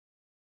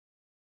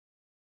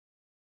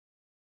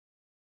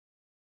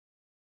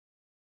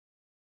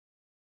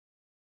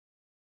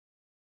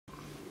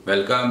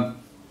Welcome.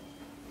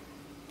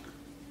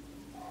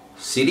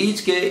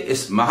 Series के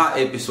इस महा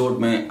एपिसोड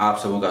में आप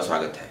सबों का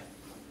स्वागत है।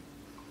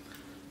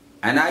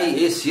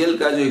 NIACL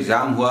का जो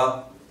एग्जाम हुआ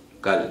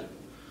कल,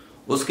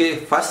 उसके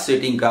फर्स्ट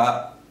सिटिंग का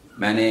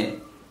मैंने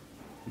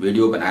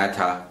वीडियो बनाया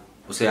था,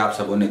 उसे आप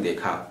सबों ने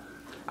देखा।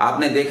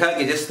 आपने देखा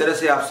कि जिस तरह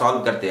से आप सॉल्व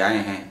करते आए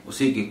हैं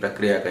उसी की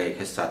प्रक्रिया का एक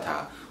हिस्सा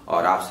था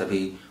और आप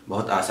सभी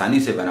बहुत आसानी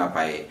से बना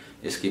पाए,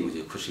 इसकी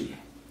मुझे खुशी है।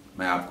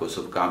 मैं आपको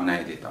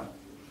शुभकामनाएं देता हूं।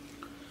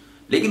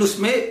 लेकिन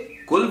उसमें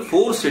कुल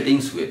 4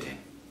 सिटिंग्स हुए थे,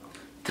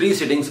 3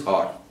 सिटिंग्स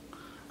और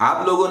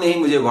आप लोगों ने ही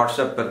मुझे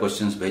व्हाट्सएप पर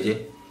क्वेश्चंस भेजे।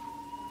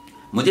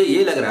 मुझे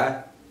ये लग रहा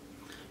है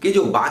कि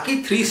जो बाकी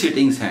 3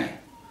 सिटिंग्स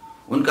हैं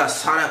उनका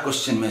सारा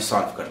क्वेश्चन मैं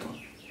सॉल्व कर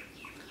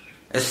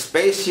दूं।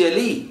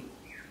 स्पेशली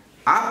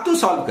आप तो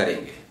सॉल्व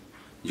करेंगे,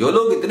 जो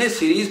लोग इतने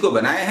सीरीज को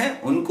बनाए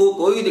हैं उनको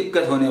कोई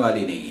दिक्कत होने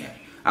वाली नहीं है।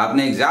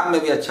 आपने एग्जाम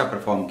में भी अच्छा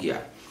परफॉर्म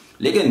किया।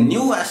 लेकिन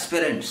न्यू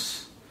एस्पिरेंट्स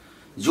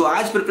जो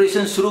आज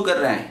प्रिपरेशन शुरू कर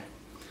रहे हैं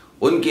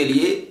उनके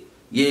लिए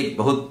ये एक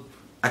बहुत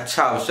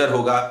अच्छा अवसर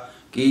होगा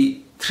कि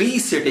 3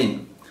 sitting,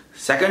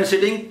 second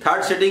sitting,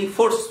 third sitting,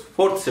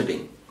 fourth sitting,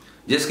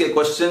 जिसके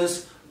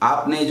क्वेश्चंस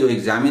आपने जो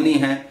एग्जामिनी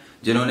हैं,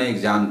 जिन्होंने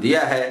एग्जाम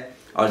दिया है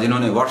और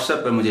जिन्होंने व्हाट्सएप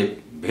पर मुझे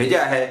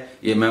भेजा है,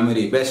 ये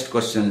मेमोरी बेस्ड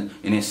क्वेश्चन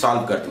इन्हें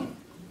सॉल्व कर दूं।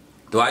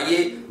 तो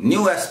आइए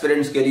न्यू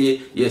एस्पिरेंट्स के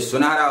लिए ये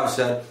सुनहरा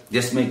अवसर,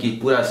 जिसमें कि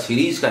पूरा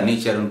सीरीज का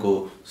नेचर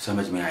उनको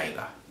समझ में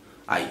आएगा।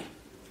 आइए,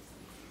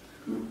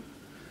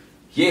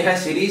 ये है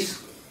सीरीज,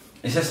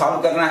 इसे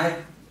सॉल्व करना है।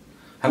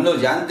 हम लोग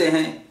जानते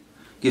हैं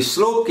कि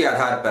स्लोप के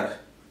आधार पर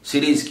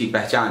सीरीज की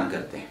पहचान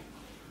करते हैं,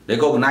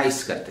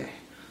 रिकॉग्नाइज करते हैं।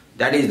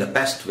 That is the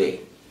best way.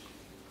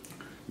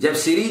 जब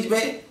सीरीज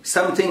में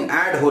समथिंग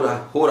ऐड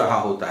हो रहा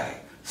होता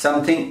है,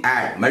 समथिंग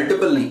ऐड,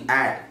 मल्टीपल नहीं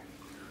ऐड,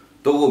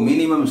 तो वो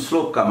मिनिमम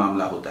स्लोप का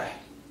मामला होता है।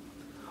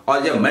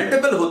 और जब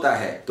मल्टीपल होता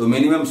है तो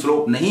मिनिमम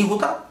स्लोप नहीं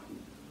होता।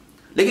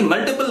 लेकिन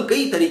मल्टीपल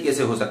कई तरीके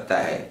से हो सकता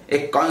है।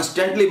 एक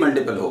कॉन्स्टेंटली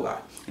मल्टीपल होगा,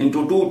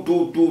 इंटू 2 2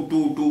 2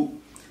 2 2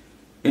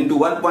 इंटू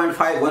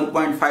 1.5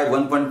 1.5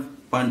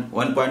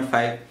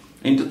 1.5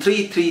 इंटू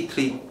 3 3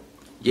 3,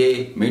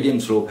 ये मीडियम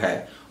स्लोप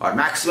है। और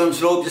मैक्सिमम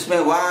स्लोप जिसमें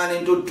 1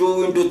 इंटू 2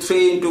 इंटू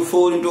 3 इंटू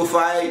 4 इंटू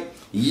 5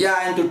 या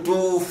इंटू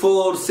 2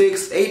 4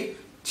 6 8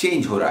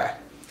 चेंज हो रहा है।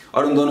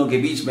 और उन दोनों के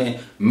बीच में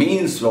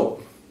मीन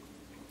स्लोप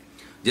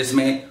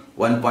जिसमें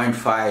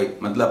 1.5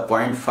 मतलब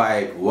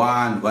 0.5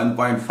 1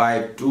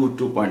 1.5 2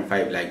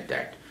 2.5 लाइक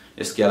दैट।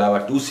 इसके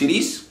अलावा 2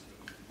 सीरीज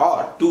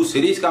और 2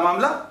 सीरीज का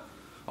मामला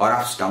और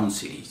अप्स डाउन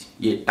सीरीज,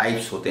 ये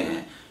टाइप्स होते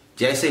हैं।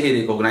 जैसे ही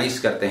रिकॉग्नाइज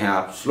करते हैं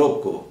आप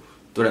स्लोप को,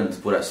 तुरंत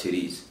पूरा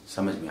सीरीज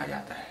समझ में आ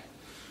जाता है।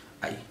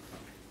 आइए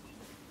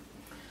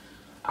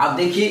आप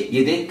देखिए,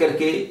 ये देख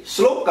करके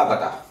स्लोप का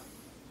पता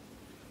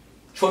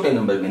छोटे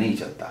नंबर में नहीं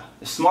चलता,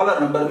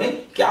 स्मॉलर नंबर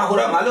में क्या हो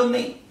रहा मालूम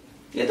नहीं।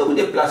 ये तो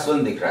मुझे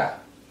 +1 दिख रहा है।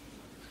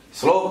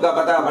 स्लोप का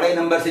पता बड़े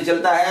नंबर से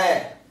चलता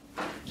है।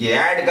 ये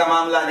ऐड का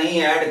मामला नहीं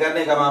है, ऐड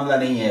करने का मामला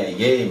नहीं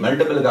है, ये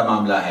मल्टीपल का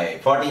मामला है।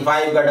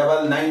 45 का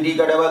डबल, 90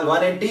 का डबल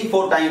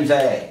 184 टाइम्स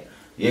है।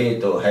 ये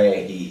तो है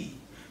ही,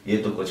 ये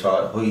तो कुछ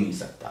और हो ही नहीं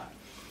सकता।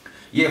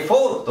 ये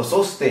 4 तो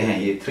सोचते हैं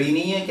ये 3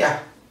 नहीं है क्या,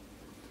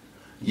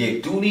 ये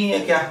 2 नहीं है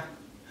क्या,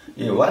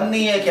 ये 1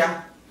 नहीं है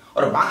क्या,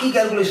 और बाकी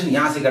कैलकुलेशन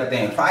यहां से करते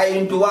हैं। 5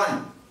 इंटू 1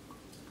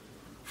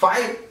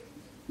 5,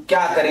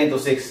 क्या करें तो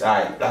 6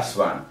 आए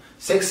 +1।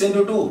 6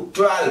 इंटू 2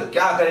 12,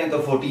 क्या करें तो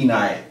 14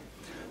 आए।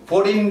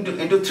 14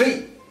 इंटू 3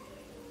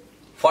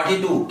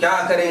 42, क्या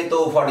करें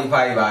तो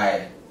 45 आए।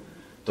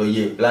 तो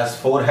ये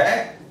 +4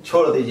 है,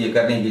 छोड़ दीजिए,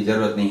 करने की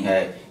जरूरत नहीं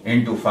है।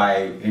 इंटू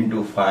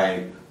 5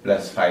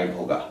 +5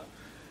 होगा।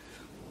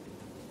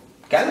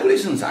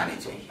 कैलकुलेशंस आने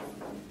चाहिए।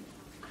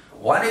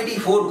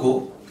 184 को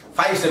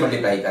 5 से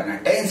मल्टीप्लाई करना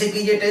है। 10 से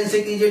कीजिए, 10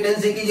 से कीजिए,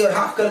 10 से कीजिए और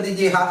हाफ कर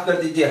दीजिए, हाफ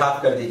कर दीजिए,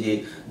 हाफ कर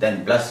दीजिए,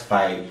 देन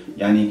 +5,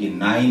 यानी कि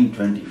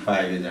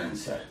 925 इज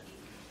आंसर।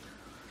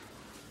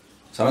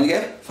 समझ गए?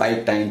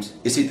 5 टाइम्स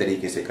इसी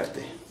तरीके से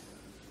करते हैं।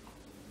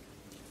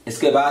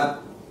 इसके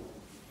बाद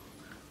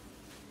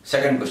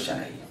सेकंड क्वेश्चन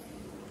है।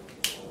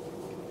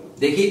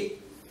 देखिए,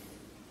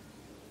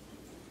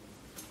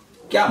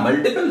 क्या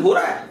मल्टीपल हो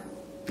रहा है?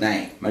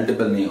 नहीं,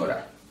 मल्टीपल नहीं हो रहा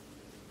है।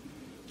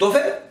 तो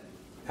फिर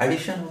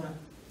एडिशन हो रहा है।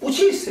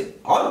 पूछिए इससे,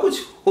 और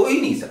कुछ हो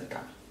ही नहीं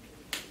सकता।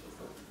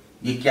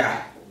 ये क्या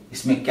है?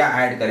 इसमें क्या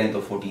ऐड करें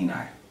तो 14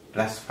 आए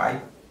 +5,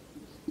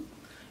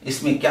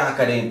 इसमें क्या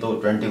करें तो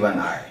 21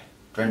 आए,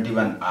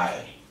 21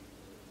 आए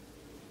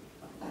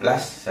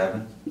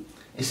 +7,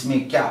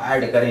 इसमें क्या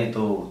ऐड करें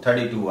तो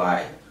 32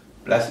 आए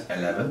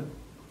 +11।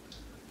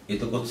 ये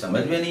तो कुछ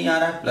समझ में नहीं आ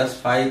रहा है।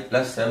 +5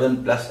 +7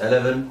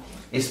 +11,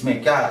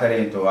 इसमें क्या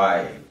करें तो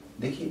आए,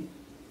 देखिए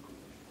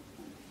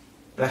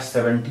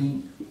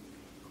 +17।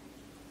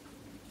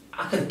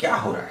 आखिर क्या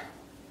हो रहा है?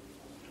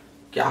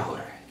 क्या हो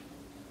रहा है?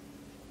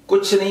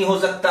 कुछ नहीं हो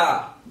सकता।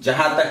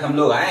 जहां तक हम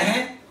लोग आए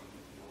हैं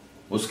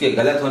उसके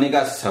गलत होने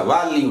का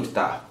सवाल नहीं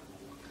उठता।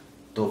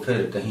 तो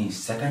फिर कहीं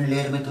सेकंड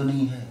लेयर में तो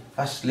नहीं है,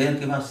 फर्स्ट लेयर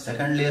के बाद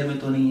सेकंड लेयर में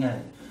तो नहीं है।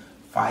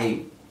 5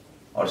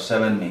 और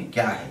 7 में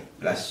क्या है?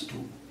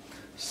 +2।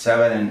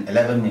 7 और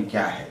 11 में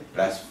क्या है?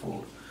 +4।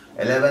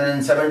 11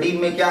 एंड 17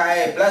 में क्या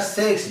है?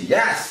 +6,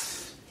 यस।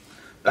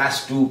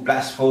 +2,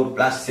 +4,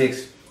 +6,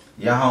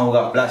 यहां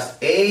होगा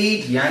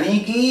 +8 यानी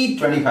कि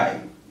 25।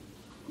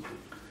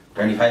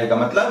 25 का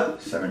मतलब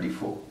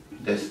 74।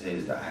 This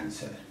is the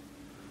answer.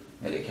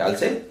 मेरे ख्याल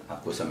से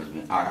आपको समझ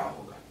में आ रहा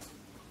होगा।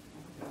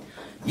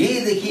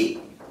 ये देखिए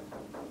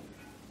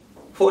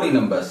 4 ही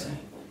नंबर्स हैं,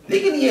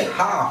 लेकिन ये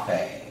हाफ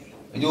है।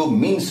 जो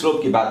मीन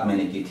स्लोप की बात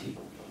मैंने की थी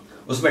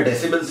उसमें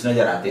डेसिबल्स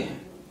नजर आते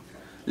हैं,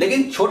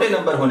 लेकिन छोटे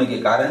नंबर होने के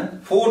कारण,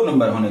 4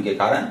 नंबर होने के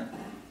कारण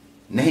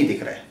नहीं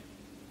दिख रहे।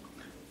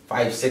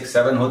 5, 6,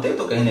 7 होते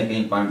तो कहीं ना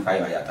कहीं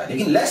 0.5 आ जाता,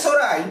 लेकिन लेस हो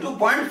रहा है। Into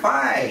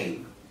 0.5,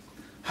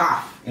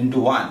 half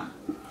into 1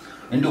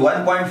 into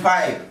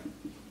 1.5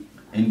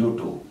 into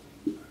 2।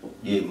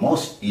 ये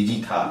मोस्ट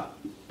इजी था,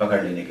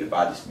 पकड़ लेने के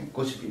बाद इसमें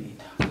कुछ भी नहीं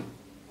था।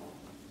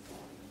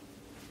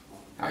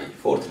 आइए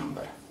 4th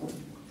नंबर।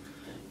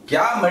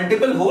 क्या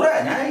मल्टीपल हो रहा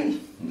है?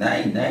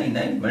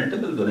 नहीं,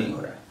 मल्टीपल तो नहीं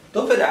हो रहा है।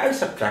 तो फिर ऐड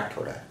सब्ट्रैक्ट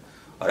हो रहा है,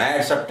 और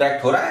ऐड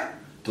सब्ट्रैक्ट हो रहा है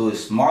तो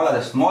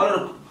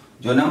स्मॉलर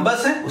जो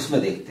नंबर्स हैं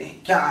उसमें देखते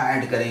हैं क्या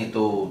ऐड करें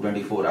तो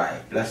 24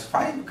 आए।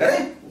 +5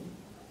 करें,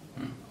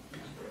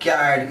 क्या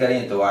ऐड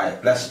करें तो आए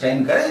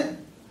 +10 करें,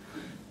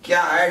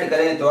 क्या ऐड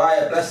करें तो आए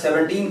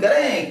 +17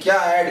 करें, क्या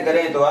ऐड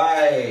करें तो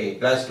आए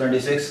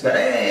 +26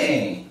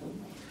 करें।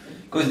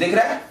 कुछ दिख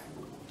रहा है?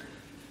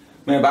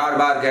 मैं बार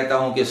बार कहता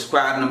हूं कि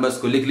स्क्वायर नंबर्स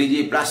को लिख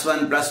लीजिए,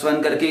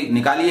 +1 करके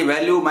निकालिए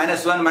वैल्यू,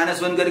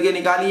 -1 करके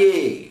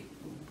निकालिए।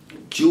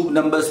 क्यूब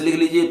नंबर्स लिख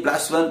लीजिए,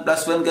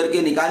 +1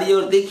 करके निकालिए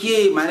और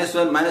देखिए,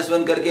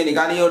 -1 करके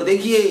निकालिए और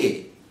देखिए,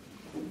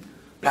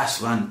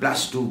 +1,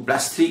 +2,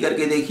 +3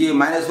 करके देखिए,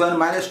 -1,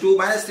 -2,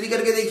 -3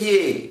 करके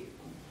देखिए।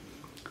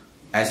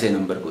 ऐसे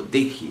नंबर को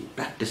देखिए,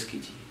 प्रैक्टिस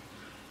कीजिए,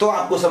 तो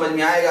आपको समझ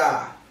में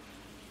आएगा।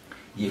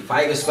 ये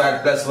 5 स्क्वायर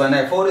 +1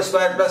 है, 4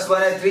 स्क्वायर +1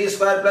 है, 3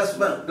 स्क्वायर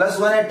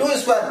 +1 है, 2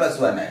 स्क्वायर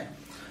 +1 है।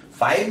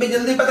 5 में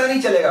जल्दी पता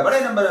नहीं चलेगा, बड़े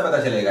नंबर में पता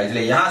चलेगा।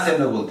 इसलिए यहां से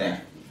हम लोग बोलते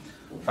हैं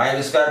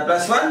 5 स्क्वायर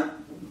 +1,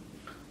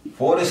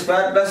 4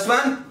 स्क्वायर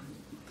 +1,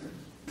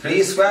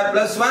 3 स्क्वायर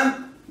 +1,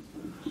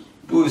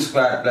 2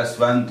 स्क्वायर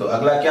 +1। तो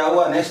अगला क्या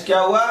हुआ? नेक्स्ट क्या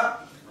हुआ?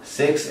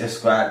 6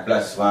 स्क्वायर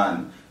 +1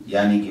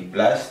 यानी कि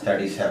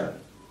 +37।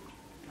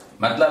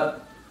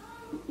 मतलब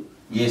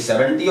ये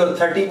 70 और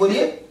 30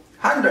 बोलिए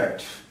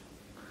 100।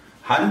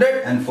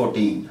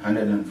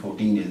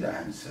 114 इज द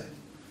आंसर।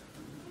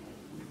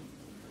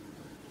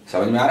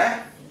 समझ में आ रहा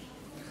है?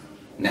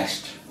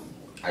 नेक्स्ट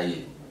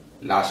आइए,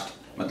 लास्ट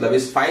मतलब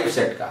इस 5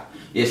 सेट का,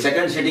 ये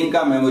सेकंड सेटिंग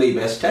का मेमोरी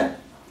बेस्ट है।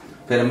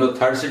 फिर हम लोग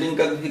 3rd सेटिंग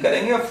का भी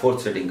करेंगे और 4th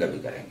सेटिंग का भी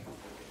करेंगे।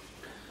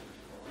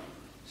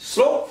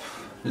 स्लोप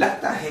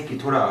लगता है कि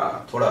थोड़ा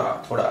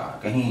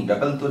कहीं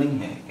डबल तो नहीं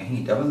है,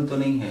 कहीं डबल तो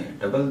नहीं है,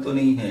 डबल तो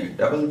नहीं है,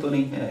 डबल तो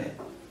नहीं है।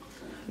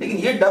 लेकिन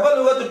ये डबल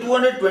होगा तो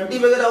 220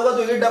 वगैरह होगा,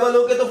 तो ये डबल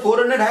होगा तो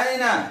 400 है नहीं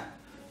ना।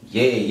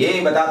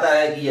 ये बताता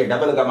है कि ये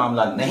डबल का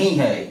मामला नहीं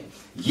है।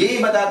 ये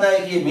बताता है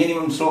कि ये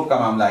मिनिमम स्लोप का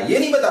मामला है। ये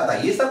नहीं बताता।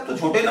 ये सब तो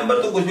छोटे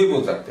नंबर तो कुछ भी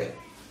बोल सकते हैं,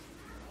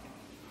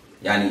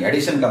 यानी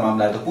एडिशन का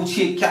मामला है। तो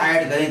पूछिए क्या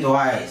ऐड करें तो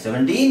आए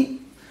 17,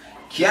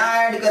 क्या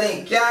ऐड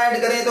करें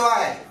तो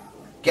आए,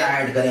 क्या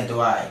ऐड करें तो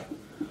आए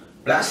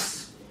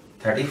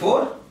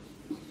 +34।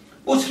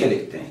 पूछ के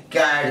लिखते हैं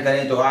क्या ऐड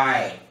करें तो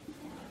आए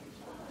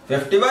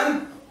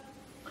 51।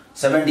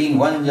 17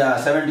 1 जा,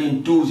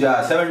 17 2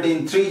 जा,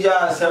 17 3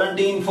 जा,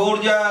 17 4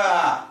 जा।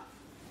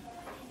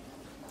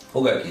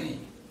 होगा कि नहीं?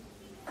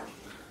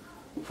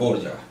 4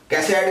 जा।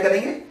 कैसे ऐड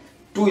करेंगे?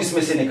 2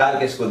 इसमें से निकाल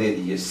के इसको दे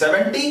दीजिए।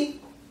 70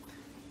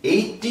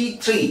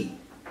 83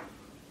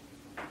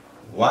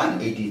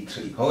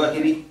 183 होगा कि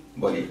नहीं?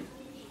 बोलिए।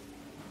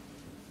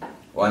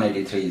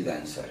 183 इज द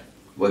आंसर।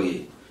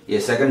 बोलिए, ये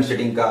सेकंड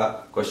सेटिंग का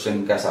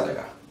क्वेश्चन कैसा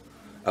लगा?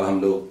 अब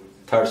हम लोग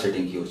 3rd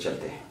सेटिंग की ओर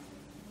चलते हैं।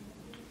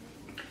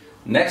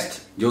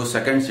 नेक्स्ट जो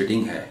सेकंड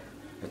सेटिंग है,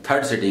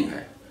 3rd सेटिंग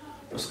है,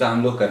 उसका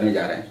हम लोग करने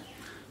जा रहे हैं।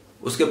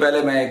 उसके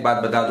पहले मैं एक बात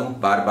बता दूं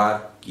बार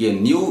बार कि ये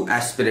न्यू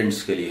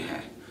एस्पिरेंट्स के लिए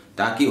है,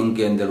 ताकि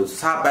उनके अंदर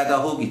उत्साह पैदा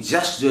हो कि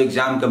जस्ट जो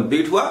एग्जाम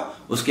कंप्लीट हुआ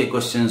उसके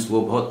क्वेश्चंस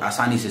वो बहुत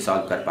आसानी से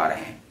सॉल्व कर पा रहे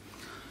हैं।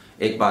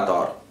 एक बात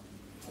और,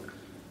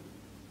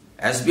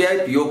 SBI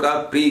PO का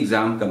प्री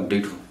एग्जाम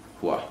कंप्लीट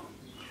हुआ,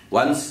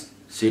 वंस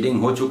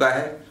सीटिंग हो चुका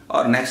है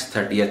और नेक्स्ट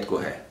 30th को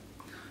है।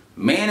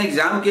 मेन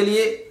एग्जाम के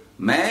लिए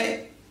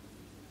मैं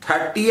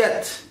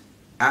 30th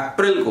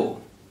अप्रैल को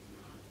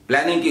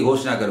प्लानिंग की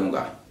घोषणा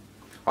करूंगा,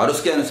 और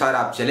उसके अनुसार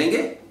आप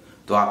चलेंगे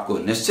तो आपको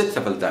निश्चित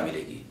सफलता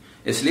मिलेगी।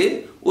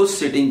 इसलिए उस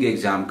सीटिंग के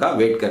एग्जाम का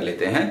वेट कर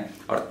लेते हैं,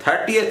 और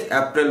 30th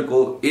अप्रैल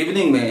को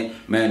इवनिंग में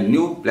मैं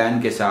न्यू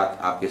प्लान के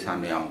साथ आपके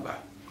सामने आऊंगा।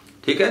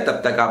 ठीक है?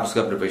 तब तक आप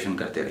उसका प्रिपरेशन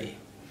करते रहिए।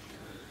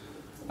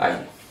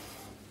 आइए,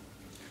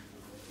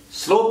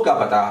 स्लोप का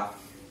पता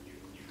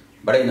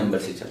बड़े नंबर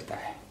से चलता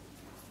है।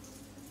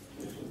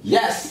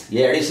 यस,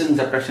 ये एडिशन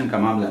सब्ट्रैक्शन का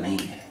मामला नहीं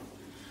है।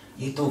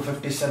 ये तो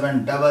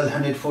 57 डबल,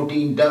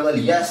 114 डबल,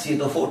 यस ये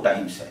तो 4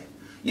 टाइम्स है।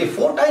 ये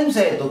 4 टाइम्स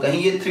है तो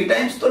कहीं ये 3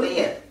 टाइम्स तो नहीं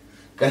है,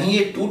 कहीं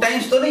ये 2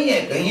 टाइम्स तो नहीं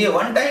है, कहीं ये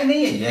 1 टाइम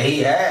नहीं है, यही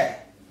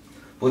है।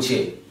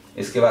 पूछिए,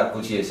 इसके बाद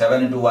पूछिए 7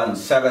 into 1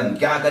 7,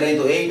 क्या करें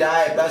तो 8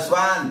 आए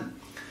 +1,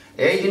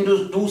 8 इंटू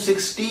 2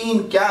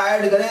 16, क्या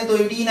ऐड करें तो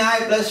 18 आए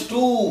प्लस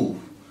 2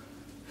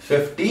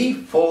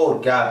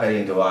 54, क्या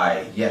करें तो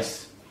आए,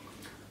 yes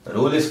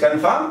rule is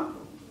confirm,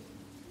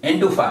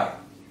 into 5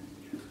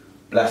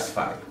 plus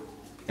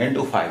 5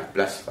 into 5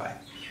 plus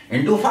 5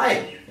 into 5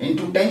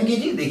 into 10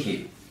 कीजिए।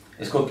 देखिए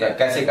इसको क्या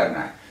कैसे करना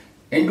है,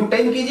 इंटू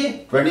 10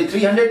 कीजिए,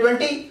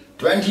 2320,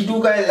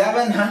 22 का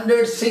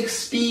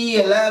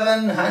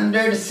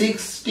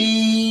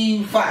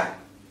 1165।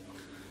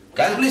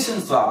 कैलकुलेशन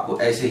तो आपको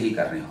ऐसे ही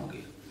करने होंगे।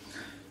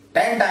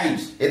 10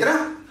 टाइम्स इतना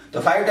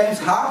तो 5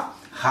 टाइम्स हाफ,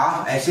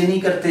 हाफ ऐसे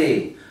नहीं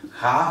करते,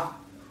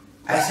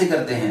 हाफ ऐसे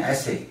करते हैं,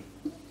 ऐसे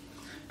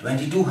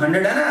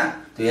 2200 है ना,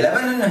 तो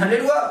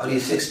 1100 हुआ और ये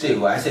 60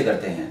 हुआ, ऐसे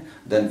करते हैं,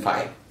 देन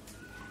 5।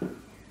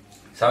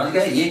 समझ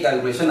गए, ये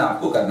कैलकुलेशन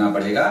आपको करना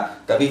पड़ेगा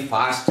तभी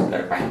फास्ट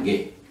कर पाएंगे।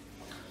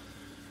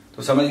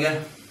 तो समझ गया।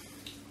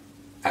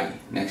 आइए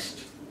नेक्स्ट,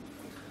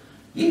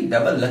 ये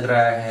डबल लग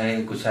रहा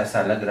है, कुछ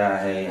ऐसा लग रहा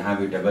है, यहां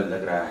भी डबल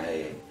लग रहा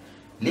है,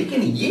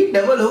 लेकिन ये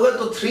डबल होगा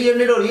तो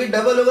 300 और ये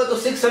डबल होगा तो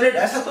 600,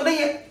 ऐसा तो नहीं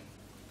है।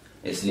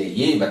 इसलिए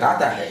ये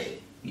बताता है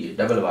ये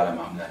डबल वाला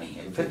मामला नहीं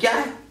है, फिर क्या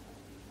है,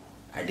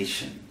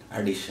 एडिशन,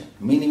 एडिशन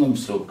मिनिमम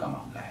स्लोप का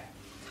मामला है।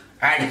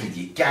 ऐड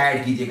कीजिए, क्या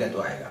ऐड कीजिएगा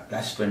तो आएगा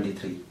प्लस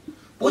 23।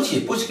 पूछिए,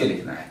 पूछ के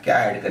लिखना है, क्या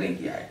ऐड करें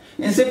क्या है,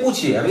 इनसे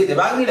पूछिए, अभी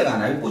दिमाग नहीं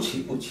लगाना, अभी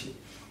पूछिए पूछिए।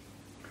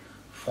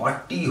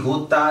 40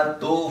 होता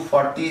तो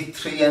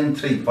 43 and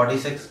 3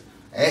 46,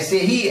 ऐसे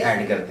ही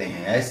ऐड करते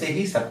हैं, ऐसे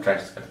ही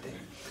सबट्रैक्ट करते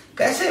हैं।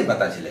 कैसे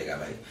पता चलेगा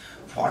भाई,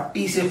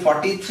 40 से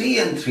 43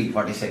 and 3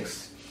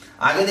 46।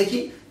 आगे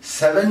देखिए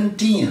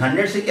 17,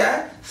 100 से क्या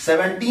है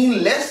 17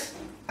 लेस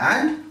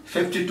एंड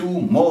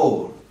 52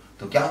 मोर,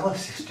 तो क्या हुआ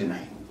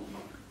 69।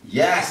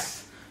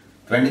 यस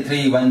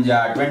 23 1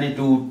 जा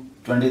 22,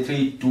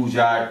 23 2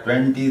 जा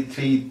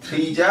 23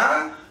 3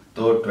 जा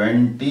तो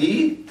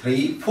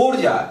 23 4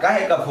 जा,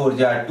 काहे का 4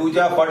 जा, 2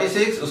 जा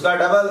 46, उसका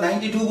डबल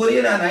 92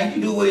 बोलिए ना,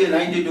 92 बोलिए,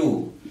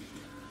 92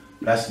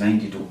 प्लस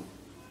 92,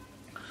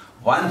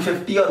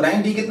 150 और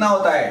 90 कितना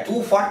होता है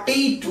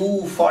 240,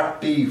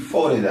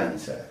 244 इज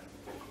आंसर।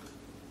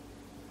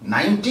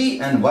 90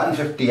 एंड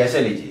 150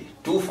 ऐसे लीजिए,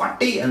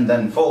 240 and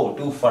then 4,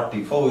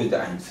 244 is the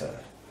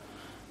answer.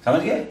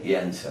 समझ गए, ये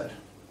आंसर।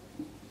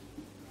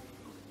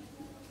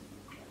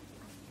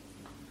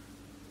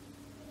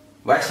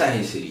 वैसा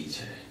ही सीरीज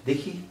है,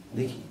 देखिए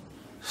देखिए,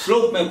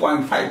 स्लोप में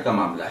 0.5 का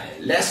मामला है,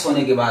 लेस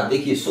होने के बाद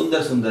देखिए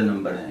सुंदर सुंदर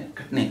नंबर हैं,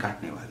 कटने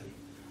काटने वाले,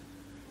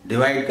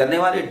 डिवाइड करने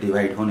वाले,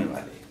 डिवाइड होने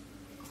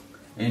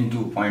वाले,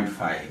 into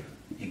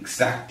 0.5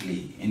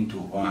 exactly, into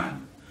 1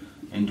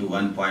 into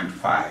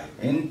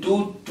 1.5 into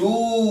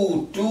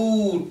 2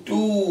 2 2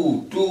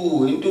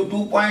 2 into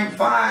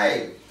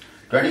 2.5,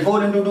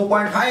 24 into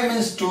 2.5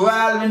 means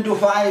 12 into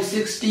 5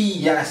 60.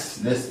 Yes,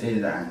 this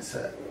is the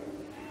answer.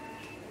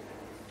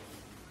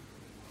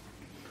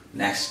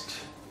 Next,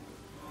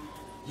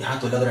 यहां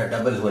तो लग रहा है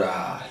डबल हो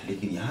रहा,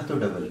 लेकिन यहां तो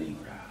डबल नहीं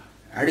हो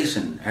रहा।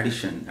 Addition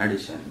addition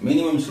addition,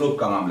 minimum slope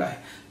का मामला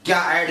है।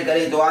 क्या ऐड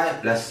करें तो आए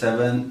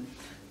 +7,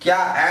 क्या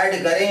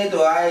ऐड करें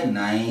तो आए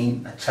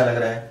 9, अच्छा लग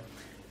रहा है।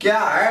 क्या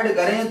ऐड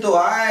करें तो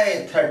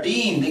आए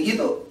 13, देखिए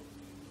तो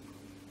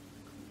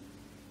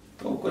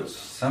कुछ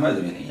समझ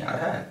में नहीं आ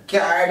रहा है।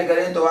 क्या ऐड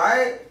करें तो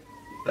आए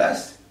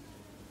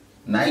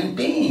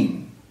 +19,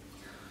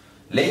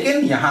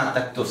 लेकिन यहां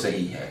तक तो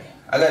सही है।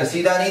 अगर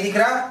सीधा नहीं दिख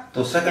रहा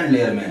तो सेकंड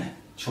लेयर में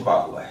छुपा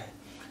हुआ है।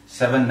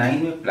 7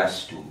 9 में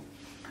 +2,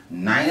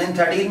 9 and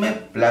 13 में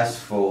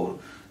 +4,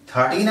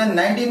 13 and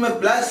 19 में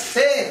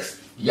 +6,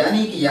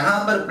 यानी कि यहां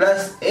पर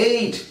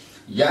 +8,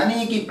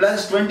 यानी कि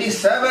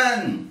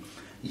 +27,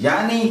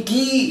 यानी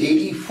कि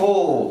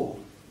 84।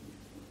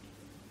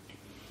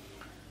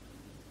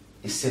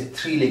 इससे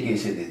 3 लेके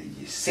इसे दे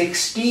दीजिए,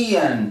 60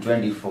 and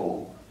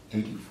 24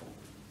 84।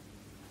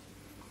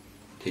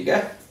 ठीक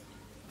है,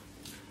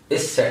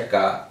 इस सेट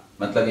का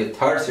मतलब ये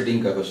थर्ड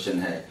सिटिंग का क्वेश्चन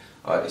है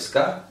और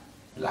इसका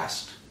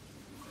लास्ट।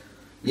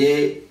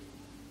 ये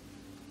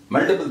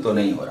मल्टीपल तो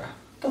नहीं हो रहा,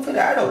 तो फिर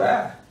ऐड हो रहा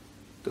है,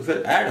 तो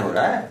फिर ऐड हो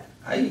रहा है।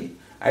 आइए,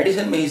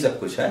 एडिशन में ही सब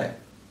कुछ है।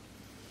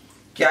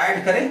 क्या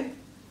ऐड करें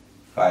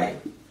 5,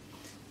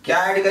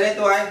 क्या ऐड करें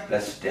तो आए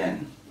 +10,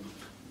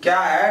 क्या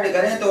ऐड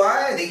करें तो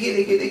आए, देखिए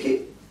देखिए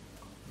देखिए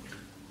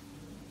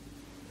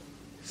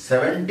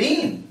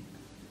 17,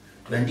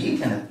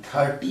 28 है ना,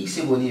 30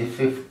 से बोलिए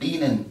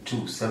 15 and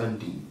 2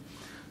 17,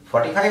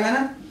 45 है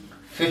ना,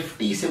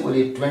 50 से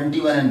बोलिए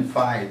 21 and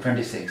 5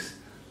 26।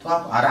 तो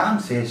आप आराम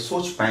से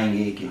सोच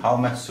पाएंगे कि how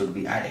much should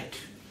be added.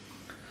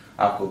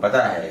 आपको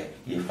पता है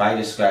ये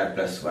 5 स्क्वायर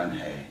 +1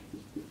 है,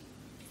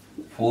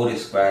 4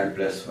 स्क्वायर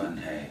 +1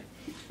 है,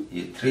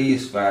 ये 3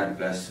 स्क्वायर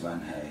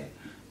 +1 है,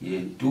 ये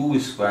 2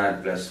 स्क्वायर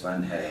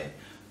 +1 है,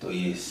 तो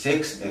ये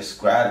 6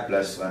 स्क्वायर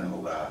 +1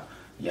 होगा,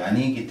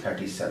 यानी कि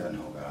 37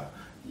 होगा,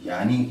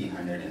 यानी कि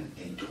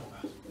 108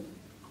 होगा।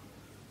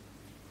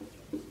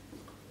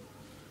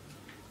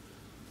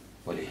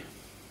 बोलिए,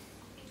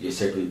 ये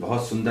सेट भी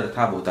बहुत सुंदर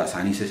था, बहुत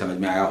आसानी से समझ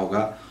में आया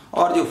होगा।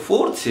 और जो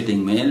फोर्थ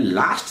सिटिंग में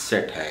लास्ट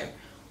सेट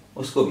है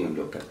उसको भी हम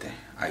लोग करते हैं।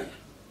 आइए,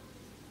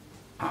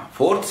 हाँ,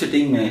 फोर्थ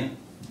सिटिंग में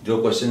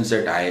जो क्वेश्चन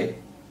सेट आए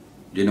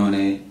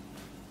जिन्होंने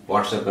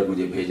व्हाट्सएप पर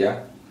मुझे भेजा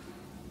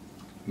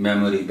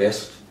मेमोरी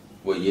बेस्ड,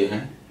 वो ये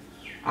हैं।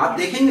 आप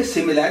देखेंगे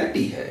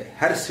सिमिलैरिटी है,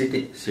 हर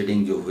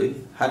सिटिंग जो हुई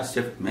हर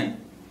शिफ्ट में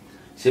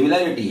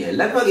सिमिलैरिटी है,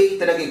 लगभग एक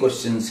तरह के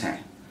क्वेश्चंस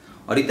हैं।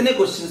 और इतने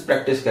क्वेश्चंस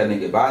प्रैक्टिस करने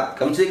के बाद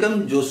कम से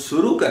कम जो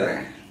शुरू कर रहे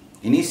हैं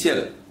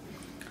इनिशियल,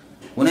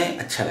 उन्हें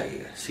अच्छा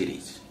लगेगा,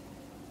 सीरीज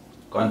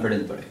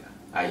कॉन्फिडेंस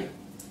बढ़ेगा। आइए,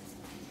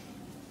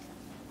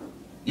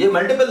 ये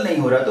मल्टीपल नहीं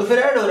हो रहा तो फिर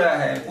ऐड हो रहा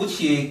है।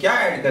 पूछिए क्या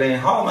ऐड करें?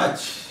 How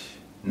much?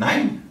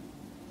 9?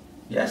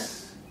 यस।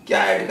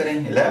 क्या ऐड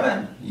करें?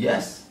 11?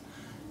 यस।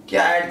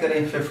 क्या ऐड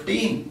करें?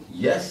 15?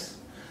 यस।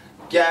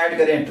 क्या ऐड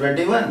करें?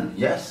 21?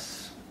 यस।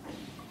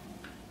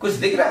 कुछ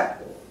दिख रहा है?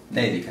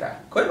 नहीं दिख रहा,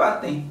 कोई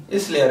बात नहीं,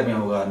 इस लेयर में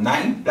होगा।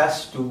 9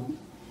 + 2,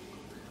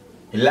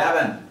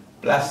 11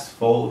 +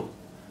 4,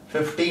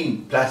 15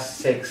 +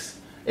 6,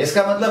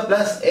 इसका मतलब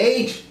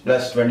 +8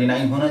 +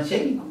 29 होना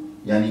चाहिए,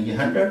 यानी कि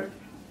 100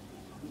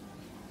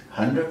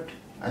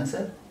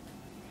 आंसर।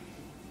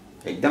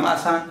 एकदम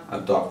आसान।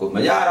 अब तो आपको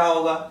मजा आ रहा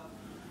होगा।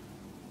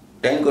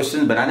 10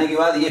 क्वेश्चन बनाने के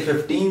बाद ये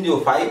 15 जो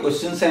 5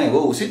 क्वेश्चन हैं वो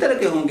उसी तरह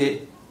के होंगे।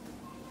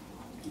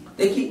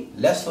 देखिए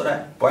लेस हो रहा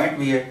है, पॉइंट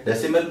भी है,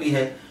 डेसिमल भी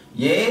है।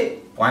 ये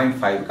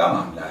 0.5 का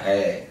मामला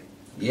है,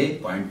 ये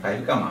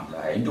 0.5 का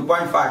मामला है। इंटू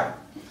 0.5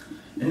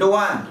 इंटू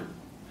 1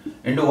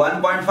 इंटू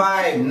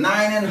 1.5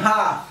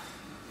 9.5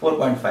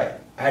 4.5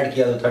 ऐड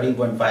किया तो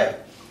 13.5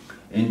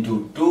 इंटू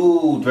 2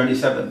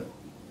 27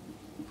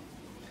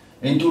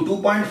 इंटू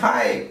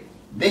 2.5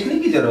 देखने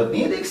की जरूरत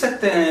नहीं है, देख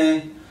सकते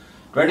हैं।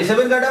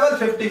 27 का डबल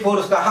 54,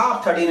 उसका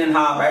हाफ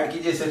 13.5 ऐड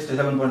कीजिए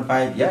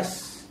 67.5। यस,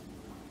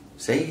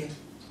 सही है।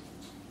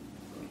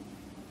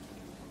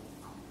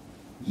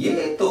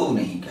 ये तो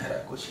नहीं कह रहा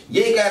कुछ,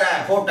 ये कह रहा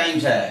है 4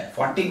 टाइम्स है,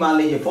 40 मान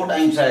लीजिए 4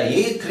 टाइम्स है।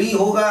 ये 3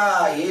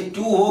 होगा, ये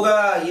 2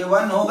 होगा, ये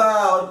 1 होगा,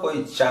 और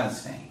कोई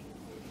चांस नहीं।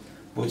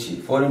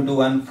 पूछिए 4 ×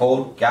 1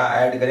 4, क्या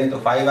ऐड करें तो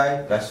 5 आए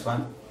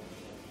 +1।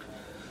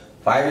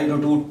 5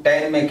 × 2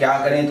 10 में क्या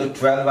करें तो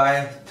 12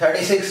 आए।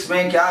 36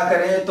 में क्या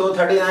करें तो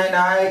 39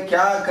 आए।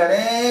 क्या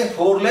करें?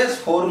 4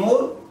 लेस 4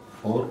 मोर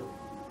 4।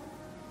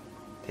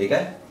 ठीक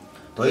है,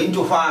 तो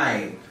इंटू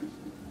 5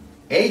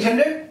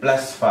 800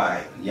 +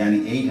 5, यानी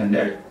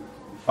 800।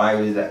 5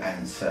 is the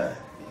answer,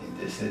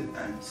 this is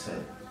answer.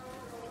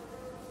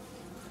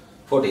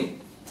 14।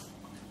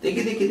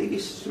 देखिए देखिए देखिए,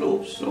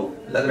 स्लो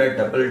लग रहा है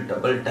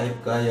डबल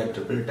टाइप का या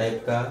ट्रिपल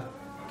टाइप का।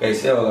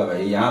 कैसे होगा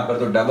भाई? यहां पर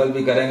तो डबल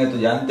भी करेंगे तो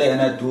जानते हैं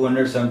ना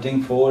 200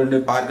 समथिंग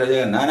 400 पार कर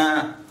जाएगा ना।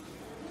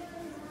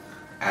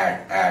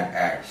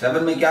 ऐड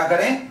 7 में क्या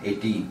करें?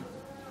 18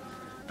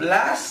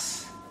 प्लस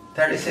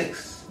 36,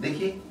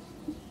 देखिए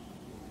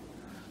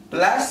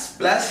प्लस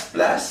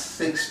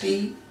 60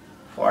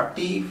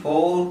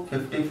 44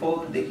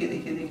 54, देखिए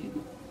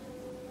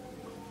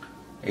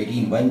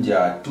 18 1 जा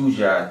 2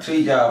 जा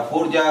 3 जा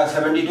 4 जा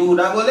 72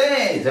 ना बोले,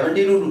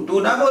 72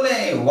 ना बोले।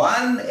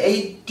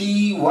 180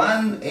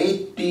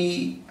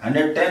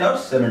 110 और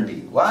 70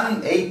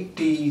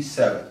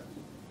 187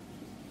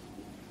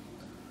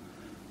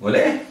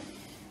 बोले।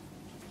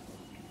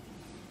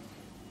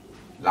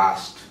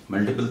 लास्ट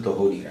मल्टीपल तो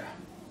हो नहीं रहा,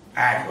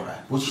 ऐड हो रहा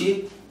है। पूछिए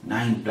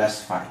 9 +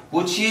 5,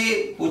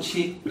 पूछिए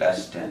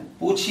 +10,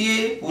 पूछिए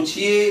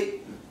 24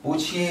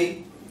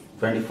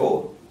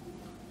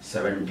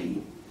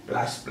 17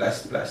 प्लस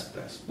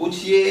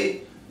पूछिए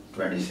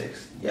 26।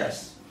 यस,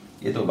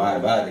 ये तो बार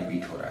बार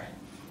रिपीट हो रहा है।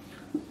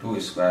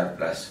 2²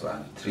 +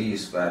 1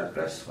 3²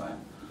 + 1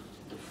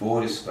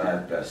 4²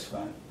 +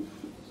 1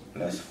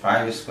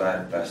 +5²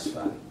 +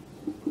 1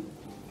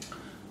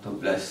 तो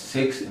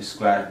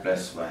 +6²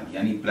 + 1,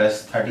 यानी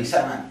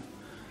 +37।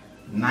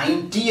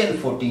 90 and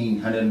 14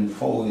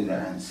 104 is the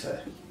answer।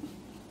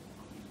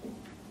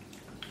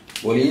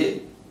 बोलिए,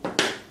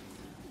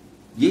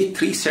 ये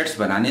 3 सेट्स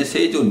बनाने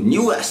से जो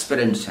न्यू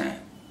एस्पिरेंट्स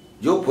हैं,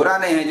 जो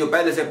पुराने हैं, जो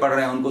पहले से पढ़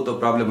रहे हैं, उनको तो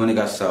प्रॉब्लम होने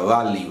का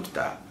सवाल नहीं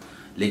उठता।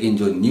 लेकिन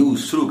जो न्यू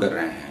शुरू कर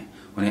रहे हैं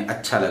उन्हें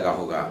अच्छा लगा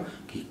होगा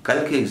कि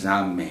कल के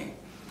एग्जाम में,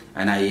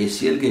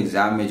 NIACL के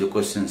एग्जाम में जो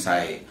क्वेश्चंस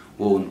आए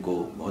वो उनको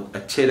बहुत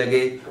अच्छे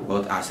लगे,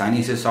 बहुत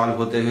आसानी से सॉल्व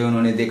होते हुए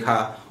उन्होंने देखा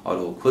और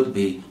वो खुद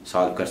भी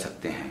सॉल्व कर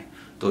सकते हैं।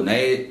 तो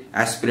नए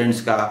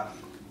एस्पिरेंट्स का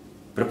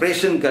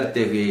प्रिपरेशन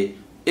करते हुए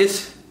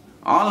इस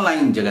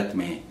ऑनलाइन जगत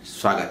में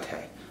स्वागत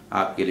है।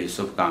 आपके लिए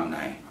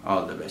शुभकामनाएं।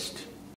 All the best.